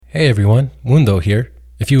Hey everyone, Mundo here.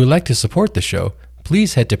 If you would like to support the show,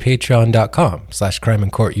 please head to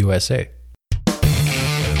patreon.com/crimeandcourtusa.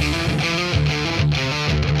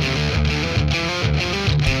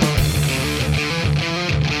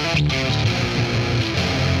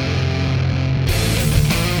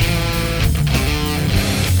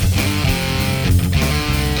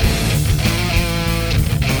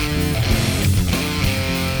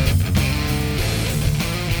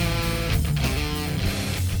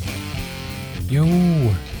 Yo,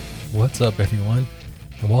 what's up everyone,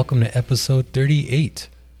 and welcome to episode 38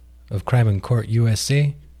 of Crime and Court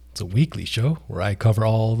USA. It's a weekly show where I cover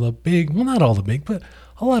all the big, well not all the big, but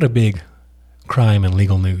a lot of big crime and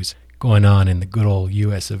legal news going on in the good old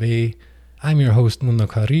US of A. I'm your host Mundo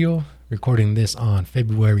Carrillo, recording this on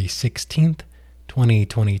February 16th,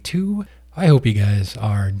 2022. I hope you guys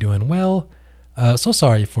are doing well. So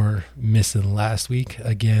sorry for missing last week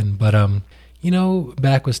again, but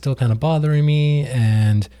back was still kind of bothering me,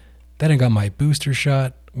 and then I got my booster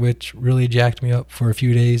shot, which really jacked me up for a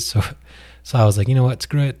few days. So I was like, you know what,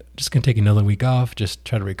 screw it. Just going to take another week off, just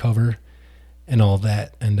try to recover and all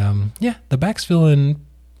that. And the back's feeling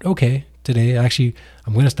okay today. Actually,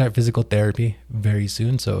 I'm going to start physical therapy very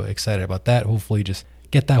soon, so excited about that. Hopefully just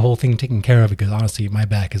get that whole thing taken care of, because honestly, my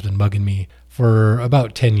back has been bugging me for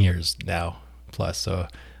about 10 years now plus. So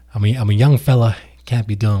I'm a young fella. Can't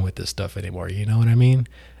be dealing with this stuff anymore, you know what I mean?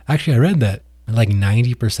 Actually, I read that like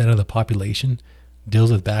 90% of the population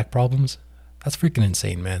deals with back problems. That's freaking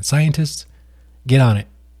insane, man. Scientists, get on it.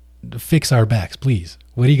 Fix our backs, please.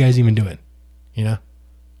 What are you guys even doing? You know?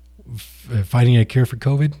 Finding a cure for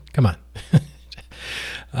COVID? Come on.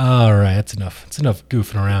 All right, that's enough. It's enough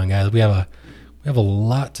goofing around, guys. We have a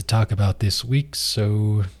lot to talk about this week,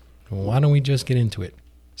 so why don't we just get into it?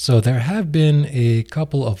 So there have been a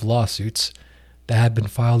couple of lawsuits that had been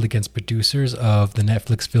filed against producers of the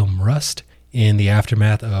Netflix film Rust in the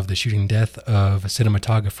aftermath of the shooting death of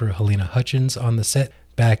cinematographer Halyna Hutchins on the set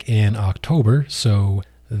back in October. So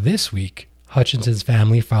this week, Hutchinson's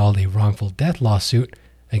family filed a wrongful death lawsuit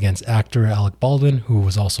against actor Alec Baldwin, who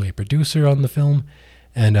was also a producer on the film,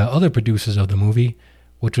 and other producers of the movie,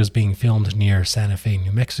 which was being filmed near Santa Fe,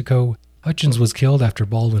 New Mexico. Hutchins was killed after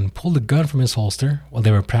Baldwin pulled a gun from his holster while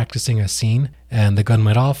they were practicing a scene, and the gun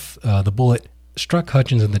went off. The bullet struck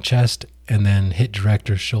Hutchins in the chest and then hit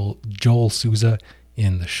director Joel Souza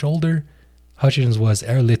in the shoulder. Hutchins was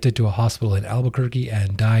airlifted to a hospital in Albuquerque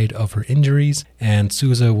and died of her injuries, and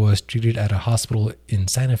Souza was treated at a hospital in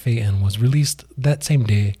Santa Fe and was released that same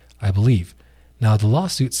day, I believe. Now, the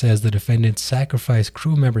lawsuit says the defendants sacrificed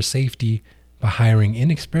crew member safety by hiring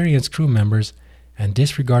inexperienced crew members and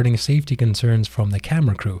disregarding safety concerns from the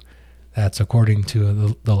camera crew. That's according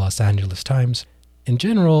to the Los Angeles Times. In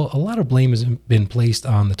general, a lot of blame has been placed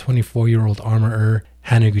on the 24-year-old armorer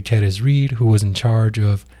Hannah Gutierrez-Reed, who was in charge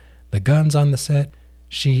of the guns on the set.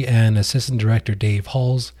 She and assistant director Dave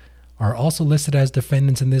Halls are also listed as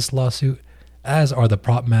defendants in this lawsuit, as are the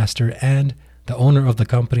prop master and the owner of the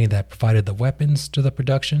company that provided the weapons to the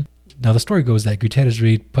production. Now, the story goes that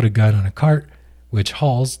Gutierrez-Reed put a gun on a cart, which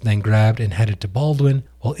Halls then grabbed and headed to Baldwin,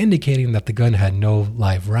 while indicating that the gun had no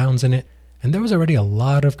live rounds in it. And there was already a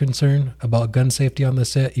lot of concern about gun safety on the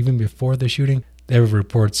set even before the shooting. There were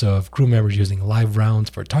reports of crew members using live rounds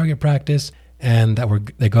for target practice, and that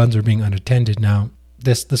the guns were being unattended. Now,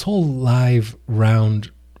 this whole live round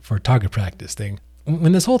for target practice thing,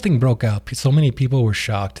 when this whole thing broke out, so many people were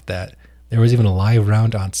shocked that there was even a live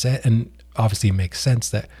round on set, and obviously it makes sense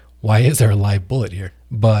that why is there a live bullet here?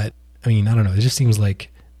 But, I mean, I don't know, it just seems like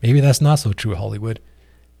maybe that's not so true, Hollywood.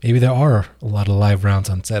 Maybe there are a lot of live rounds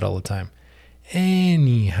on set all the time.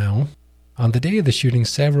 Anyhow, on the day of the shooting,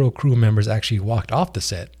 several crew members actually walked off the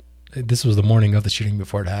set. This was the morning of the shooting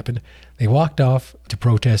before it happened. They walked off to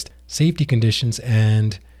protest safety conditions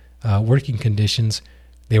and working conditions.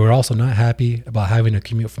 They were also not happy about having to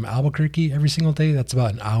commute from Albuquerque every single day. That's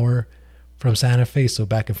about an hour from Santa Fe, so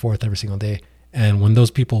back and forth every single day. And when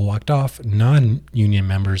those people walked off, non-union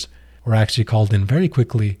members were actually called in very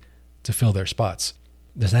quickly to fill their spots.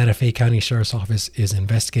 The Santa Fe County Sheriff's Office is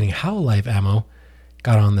investigating how live ammo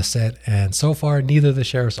got on the set, and so far neither the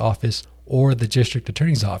Sheriff's Office or the District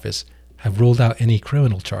Attorney's Office have ruled out any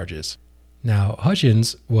criminal charges. Now,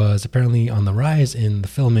 Hutchins was apparently on the rise in the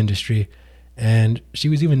film industry, and she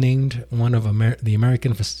was even named one of the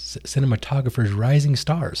American Cinematographer's Rising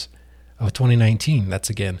Stars of 2019. That's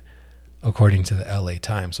again according to the LA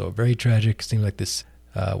Times. So very tragic. Seemed like this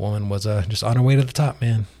woman was just on her way to the top,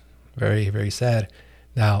 man. Very, very sad.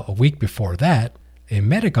 Now, a week before that, a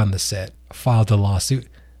medic on the set filed a lawsuit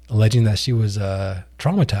alleging that she was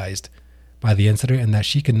traumatized by the incident and that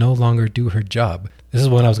she could no longer do her job. This is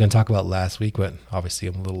one I was going to talk about last week, but obviously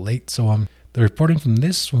I'm a little late. So the reporting from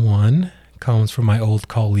this one comes from my old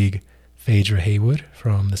colleague, Phaedra Haywood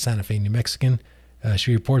from the Santa Fe, New Mexican.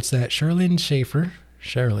 She reports that Sherilyn Schaefer,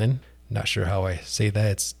 not sure how I say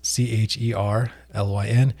that, it's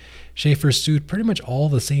Cherlyn, Schaefer sued pretty much all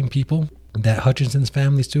the same people that Hutchinson's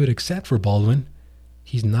family sued except for Baldwin.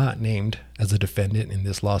 He's not named as a defendant in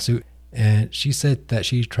this lawsuit. And she said that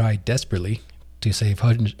she tried desperately to save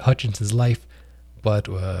Hutchinson's life, but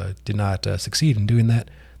did not succeed in doing that.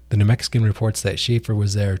 The New Mexican reports that Schaefer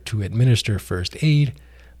was there to administer first aid,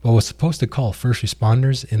 but was supposed to call first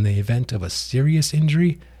responders in the event of a serious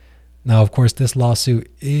injury. Now, of course, this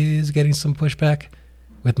lawsuit is getting some pushback,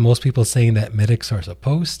 with most people saying that medics are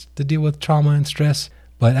supposed to deal with trauma and stress.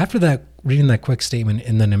 But after that, reading that quick statement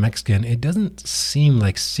in the New Mexican, it doesn't seem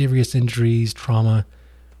like serious injuries, trauma,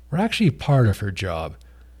 were actually part of her job.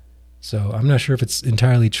 So I'm not sure if it's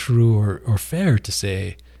entirely true or fair to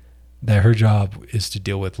say that her job is to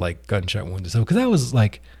deal with like gunshot wounds. So, because that was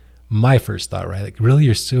like my first thought, right? Like, really,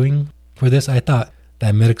 you're suing for this? I thought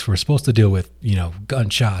that medics were supposed to deal with,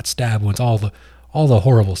 gunshots, stab wounds, all the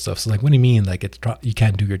horrible stuff. So like, what do you mean? Like, you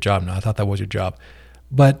can't do your job now? I thought that was your job.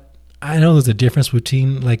 But I know there's a difference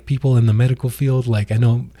between like people in the medical field. Like, I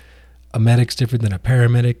know a medic's different than a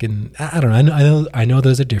paramedic, and I don't know. I know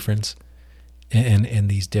there's a difference in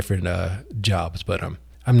these different jobs, but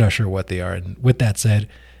I'm not sure what they are. And with that said,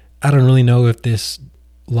 I don't really know if this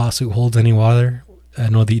lawsuit holds any water. I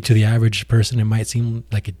know to the average person, it might seem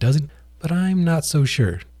like it doesn't, but I'm not so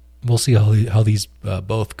sure. We'll see how these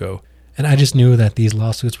both go. And I just knew that these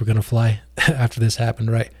lawsuits were going to fly after this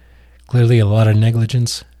happened, right? Clearly, a lot of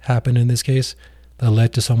negligence happened in this case that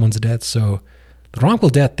led to someone's death. So the wrongful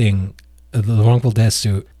death thing, the wrongful death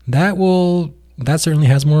suit, that certainly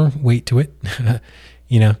has more weight to it.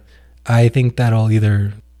 I think that'll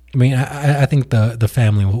either, I think the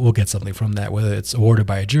family will get something from that, whether it's awarded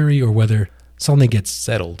by a jury or whether something gets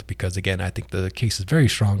settled, because again, I think the case is very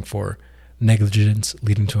strong for negligence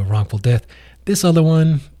leading to a wrongful death. This other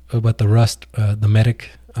one about the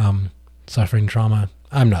medic suffering trauma,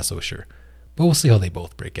 I'm not so sure, but we'll see how they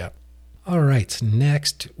both break out. All right,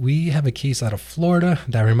 next we have a case out of Florida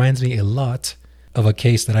that reminds me a lot of a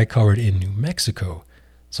case that I covered in New Mexico.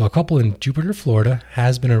 So a couple in Jupiter, Florida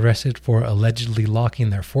has been arrested for allegedly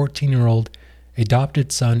locking their 14-year-old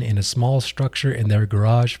adopted son in a small structure in their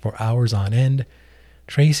garage for hours on end.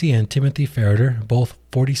 Tracy and Timothy Ferreter, both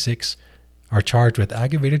 46, are charged with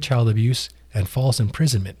aggravated child abuse and false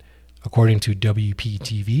imprisonment, according to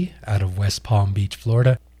WPTV out of West Palm Beach,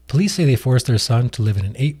 Florida. Police say they forced their son to live in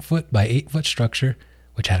an 8-foot by 8-foot structure,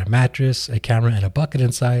 which had a mattress, a camera, and a bucket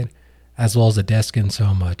inside, as well as a desk and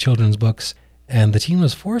some children's books. And the teen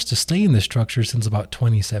was forced to stay in this structure since about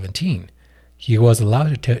 2017. He was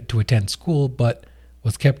allowed to attend school, but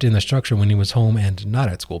was kept in the structure when he was home and not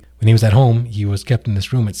at school. When he was at home, he was kept in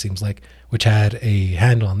this room, it seems like, which had a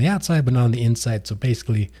handle on the outside, but not on the inside. So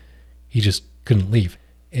basically, he just couldn't leave.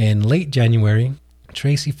 In late January,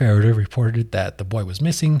 Tracy Ferreter reported that the boy was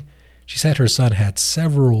missing. She said her son had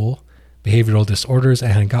several behavioral disorders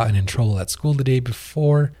and had gotten in trouble at school the day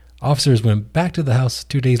before. Officers went back to the house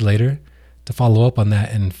 2 days later to follow up on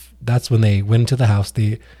that, and that's when they went into the house.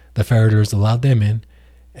 The Ferreters allowed them in,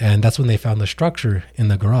 and that's when they found the structure in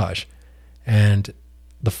the garage. And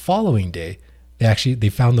the following day, they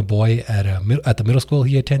found the boy at the middle school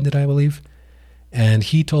he attended, I believe. And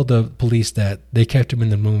he told the police that they kept him in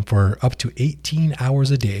the room for up to 18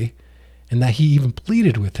 hours a day, and that he even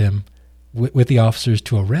pleaded with the officers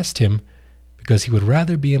to arrest him because he would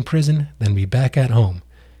rather be in prison than be back at home.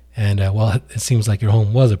 And it seems like your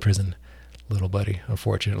home was a prison, little buddy,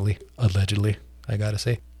 unfortunately, allegedly, I gotta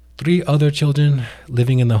say. 3 other children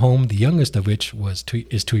living in the home, the youngest of which is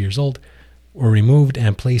 2 years old, were removed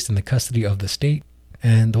and placed in the custody of the state.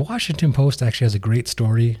 And the Washington Post actually has a great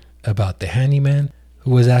story about the handyman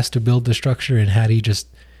who was asked to build the structure, and he just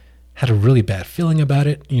had a really bad feeling about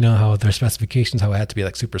it. You know how their specifications, how it had to be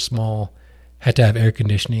like super small, had to have air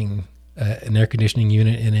conditioning, an air conditioning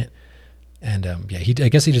unit in it. And I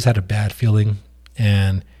guess he just had a bad feeling,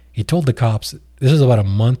 and he told the cops. This was about a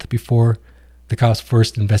month before the cops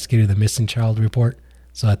first investigated the missing child report.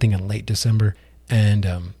 So I think in late December. And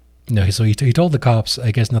so he told the cops.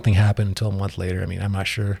 I guess nothing happened until a month later. I mean, I'm not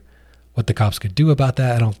sure what the cops could do about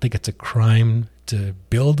that. I don't think it's a crime to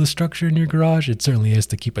build a structure in your garage. It certainly is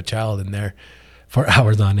to keep a child in there for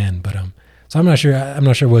hours on end. But so I'm not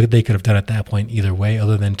sure what they could have done at that point either way,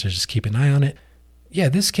 other than to just keep an eye on it. Yeah,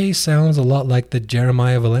 this case sounds a lot like the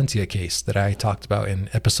Jeremiah Valencia case that I talked about in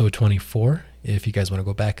episode 24. if you guys want to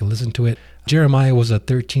go back and listen to it. Jeremiah was a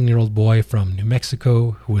 13-year-old boy from New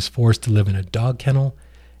Mexico who was forced to live in a dog kennel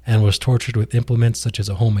and was tortured with implements such as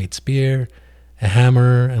a homemade spear, a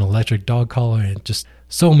hammer, an electric dog collar, and just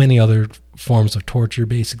so many other forms of torture,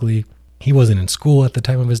 basically. He wasn't in school at the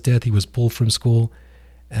time of his death. He was pulled from school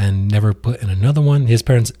and never put in another one. His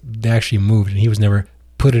parents, they actually moved, and he was never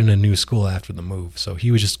put in a new school after the move. So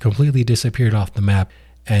he was just completely disappeared off the map.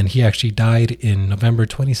 And he actually died in November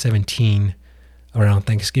 2017, around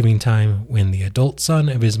Thanksgiving time, when the adult son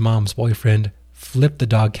of his mom's boyfriend flipped the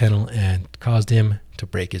dog kennel and caused him to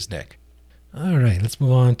break his neck. All right, let's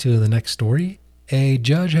move on to the next story. A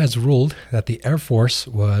judge has ruled that the Air Force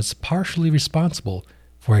was partially responsible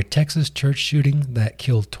for a Texas church shooting that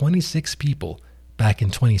killed 26 people back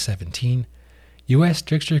in 2017. U.S.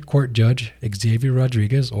 District Court Judge Xavier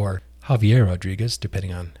Rodriguez, or Javier Rodriguez,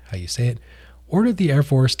 depending on how you say it, ordered the Air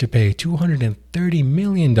Force to pay $230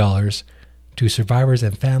 million to survivors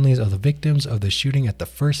and families of the victims of the shooting at the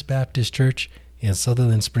First Baptist Church in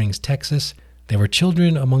Sutherland Springs, Texas. There were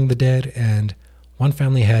children among the dead, and one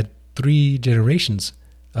family had 3 generations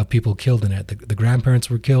of people killed in it. The grandparents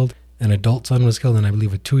were killed, an adult son was killed, and I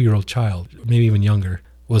believe a 2-year-old child, maybe even younger,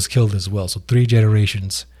 was killed as well. So 3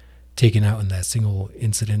 generations taken out in that single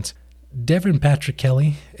incident. Devin Patrick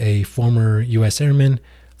Kelly, a former U.S. airman,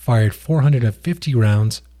 fired 450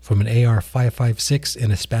 rounds from an AR-556 in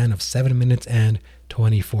a span of 7 minutes and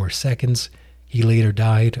 24 seconds. He later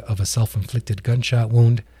died of a self-inflicted gunshot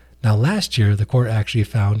wound. Now, last year, the court actually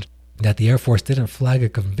found that the Air Force didn't flag a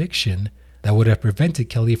conviction that would have prevented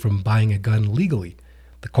Kelly from buying a gun legally.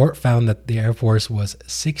 The court found that the Air Force was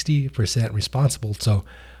 60% responsible, so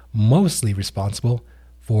mostly responsible,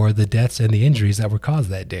 for the deaths and the injuries that were caused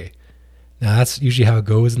that day. Now, that's usually how it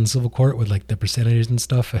goes in civil court with like the percentages and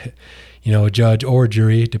stuff. You know, a judge or a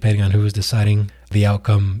jury, depending on who was deciding the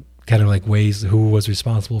outcome, kind of like weighs who was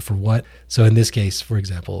responsible for what. So in this case, for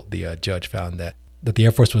example, the judge found that the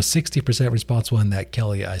Air Force was 60% responsible and that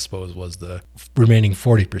Kelly, I suppose, was the remaining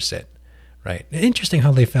 40%, right? Interesting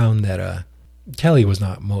how they found that Kelly was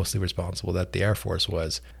not mostly responsible, that the Air Force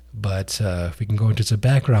was. But if we can go into some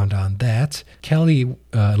background on that, Kelly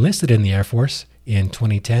enlisted in the Air Force in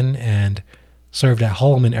 2010 and served at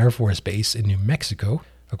Holloman Air Force Base in New Mexico,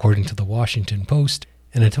 according to the Washington Post.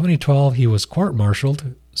 And in 2012, he was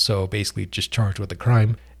court-martialed, so basically just charged with a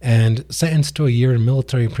crime, and sentenced to a year in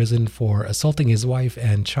military prison for assaulting his wife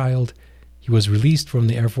and child. He was released from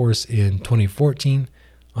the Air Force in 2014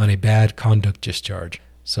 on a bad conduct discharge.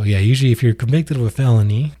 So yeah, usually if you're convicted of a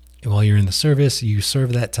felony while you're in the service, you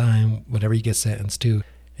serve that time, whatever you get sentenced to,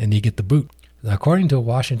 and you get the boot. Now, according to a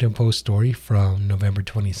Washington Post story from November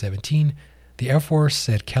 2017, the Air Force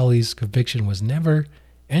said Kelly's conviction was never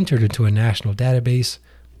entered into a national database,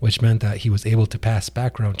 which meant that he was able to pass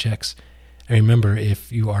background checks. And remember,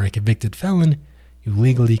 if you are a convicted felon, you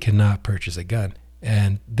legally cannot purchase a gun.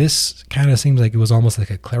 And this kind of seems like it was almost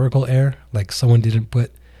like a clerical error, like someone didn't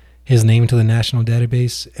put his name to the national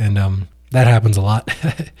database. And that happens a lot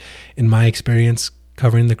in my experience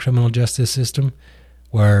covering the criminal justice system,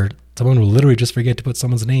 where someone will literally just forget to put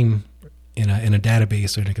someone's name in a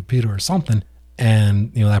database or in a computer or something,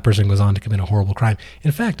 and that person goes on to commit a horrible crime.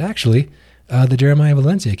 In fact, actually, the Jeremiah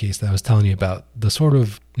Valencia case that I was telling you about, the sort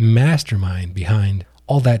of mastermind behind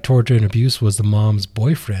all that torture and abuse was the mom's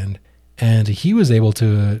boyfriend, and he was able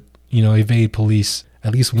to evade police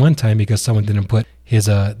at least one time because someone didn't put his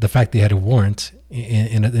the fact they had a warrant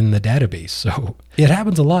in the database. So it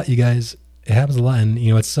happens a lot, you guys. It happens a lot, and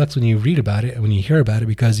it sucks when you read about it and when you hear about it,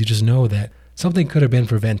 because you just know that something could have been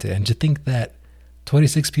prevented. And to think that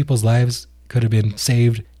 26 people's lives could have been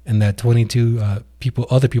saved and that 22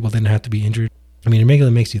 other people didn't have to be injured. I mean, it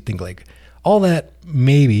regularly makes you think like all that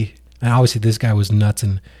maybe, and obviously this guy was nuts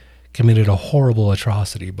and committed a horrible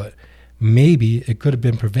atrocity, but maybe it could have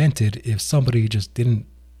been prevented if somebody just didn't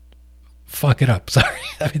fuck it up. Sorry.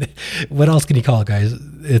 I mean, what else can you call it, guys?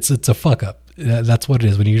 It's a fuck up. That's what it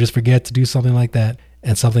is. When you just forget to do something like that,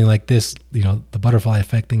 and something like this, the butterfly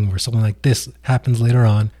effect thing, where something like this happens later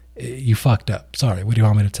on, you fucked up. Sorry. What do you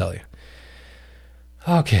want me to tell you?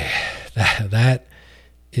 Okay. That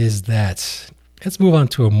is that. Let's move on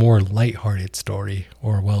to a more lighthearted story,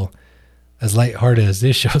 or well, as lighthearted as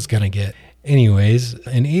this show's gonna get. Anyways,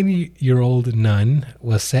 an 80-year-old nun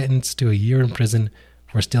was sentenced to a year in prison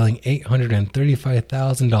for stealing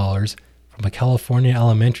 $835,000 from a California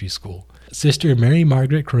elementary school. Sister Mary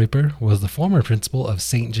Margaret Kreuper was the former principal of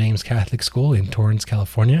St. James Catholic School in Torrance,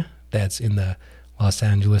 California. That's in the Los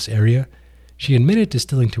Angeles area. She admitted to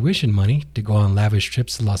stealing tuition money to go on lavish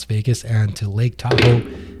trips to Las Vegas and to Lake Tahoe.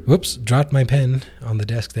 Whoops, dropped my pen on the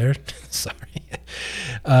desk there. Sorry.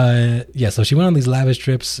 So she went on these lavish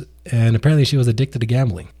trips, and apparently she was addicted to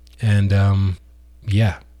gambling. And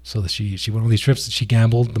so she went on these trips. She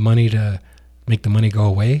gambled the money to make the money go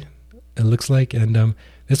away, it looks like. And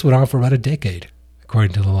this went on for about a decade,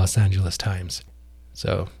 according to the Los Angeles Times.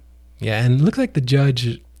 So, yeah, and it looks like the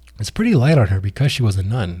judge is pretty light on her because she was a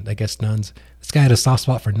nun. I guess nuns, this guy had a soft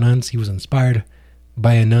spot for nuns. He was inspired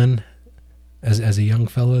by a nun as a young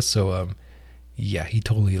fella. So, he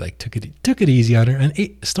totally took it easy on her and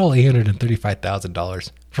stole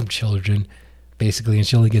 $835,000 from children, basically, and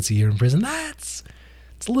she only gets a year in prison. It's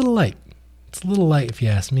a little light. It's a little light if you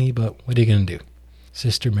ask me, but what are you gonna do?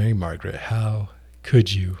 Sister Mary Margaret, how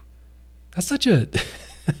could you? That's such a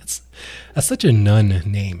that's such a nun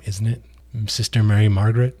name, isn't it? Sister Mary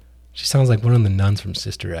Margaret. She sounds like one of the nuns from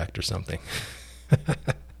Sister Act or something.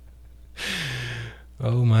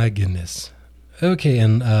 Oh my goodness. Okay,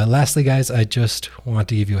 and lastly, guys, I just want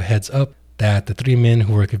to give you a heads up that the 3 men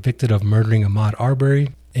who were convicted of murdering Ahmaud Arbery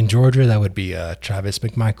in Georgia, that would be Travis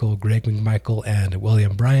McMichael, Greg McMichael, and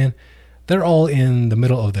William Bryan, they're all in the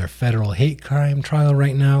middle of their federal hate crime trial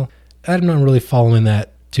right now. I'm not really following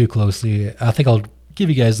that too closely. I think I'll give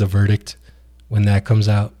you guys the verdict when that comes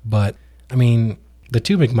out. But, I mean, the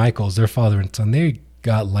 2 McMichaels, their father and son, they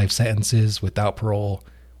got life sentences without parole.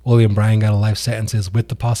 William Bryan got a life sentences with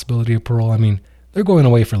the possibility of parole. I mean, they're going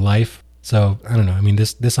away for life. So, I don't know. I mean,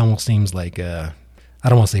 this almost seems like, I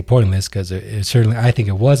don't want to say pointless because it certainly, I think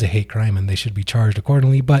it was a hate crime and they should be charged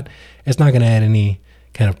accordingly, but it's not going to add any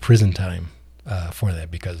kind of prison time for that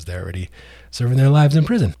because they're already serving their lives in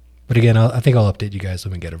prison. But again, I think I'll update you guys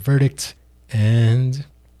when we get a verdict. And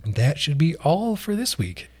that should be all for this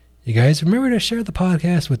week. You guys, remember to share the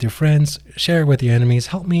podcast with your friends, share it with your enemies.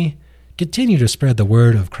 Help me continue to spread the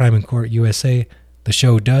word of Crime in Court USA. The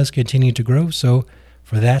show does continue to grow, so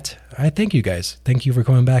for that, I thank you guys. Thank you for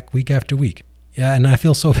coming back week after week. Yeah, and I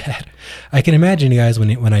feel so bad. I can imagine you guys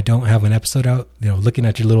when I don't have an episode out, looking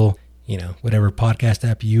at your little, whatever podcast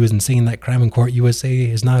app you use and seeing that Crime in Court USA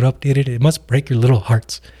is not updated. It must break your little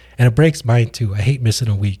hearts, and it breaks mine too. I hate missing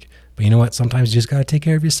a week, but you know what? Sometimes you just got to take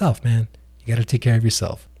care of yourself, man. You got to take care of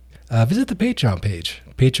yourself. Visit the Patreon page,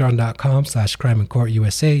 patreon.com/Crime in Court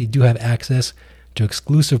USA. You do have access to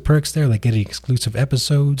exclusive perks there, like getting exclusive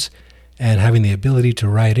episodes and having the ability to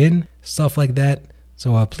write in, stuff like that.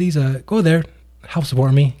 So please go there, help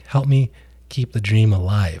support me, help me keep the dream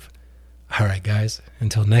alive. All right, guys,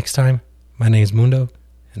 until next time, my name is Mundo,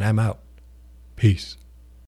 and I'm out. Peace.